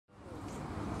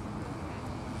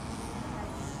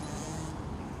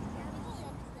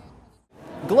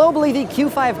Globally, the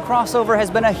Q5 crossover has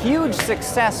been a huge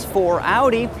success for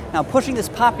Audi. Now, pushing this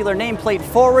popular nameplate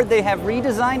forward, they have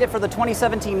redesigned it for the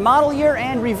 2017 model year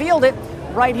and revealed it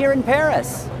right here in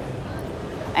Paris.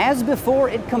 As before,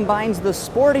 it combines the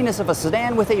sportiness of a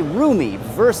sedan with a roomy,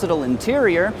 versatile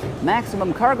interior.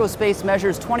 Maximum cargo space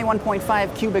measures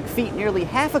 21.5 cubic feet, nearly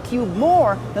half a cube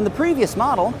more than the previous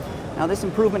model. Now, this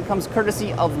improvement comes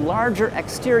courtesy of larger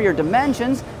exterior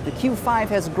dimensions. The Q5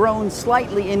 has grown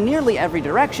slightly in nearly every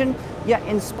direction, yet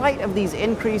in spite of these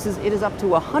increases, it is up to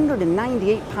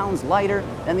 198 pounds lighter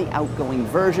than the outgoing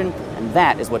version, and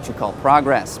that is what you call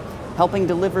progress. Helping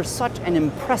deliver such an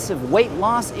impressive weight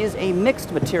loss is a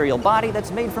mixed material body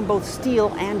that's made from both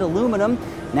steel and aluminum.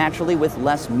 Naturally, with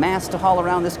less mass to haul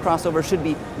around, this crossover should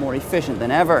be more efficient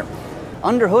than ever.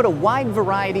 Under hood, a wide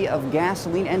variety of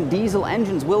gasoline and diesel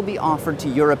engines will be offered to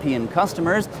European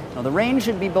customers. Now, the range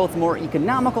should be both more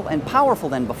economical and powerful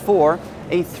than before.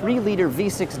 A 3-liter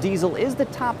V6 diesel is the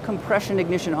top compression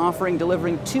ignition offering,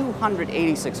 delivering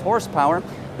 286 horsepower.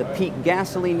 The peak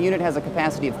gasoline unit has a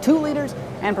capacity of 2 liters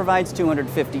and provides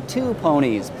 252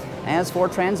 ponies. As for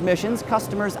transmissions,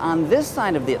 customers on this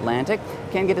side of the Atlantic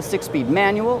can get a 6-speed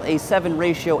manual, a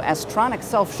 7-ratio S-tronic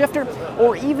self-shifter,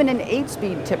 or even an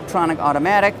 8-speed Tiptronic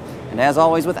automatic. And as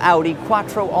always with Audi,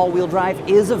 Quattro all-wheel drive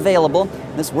is available.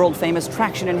 This world-famous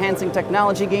traction-enhancing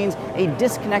technology gains a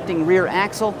disconnecting rear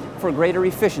axle for greater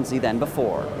efficiency than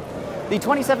before. The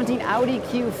 2017 Audi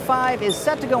Q5 is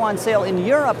set to go on sale in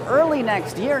Europe early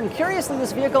next year, and curiously,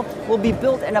 this vehicle will be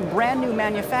built in a brand new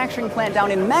manufacturing plant down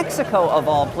in Mexico, of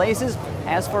all places.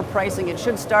 As for pricing, it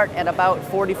should start at about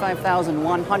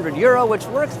 45,100 euro, which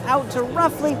works out to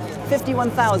roughly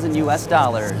 51,000 US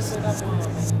dollars.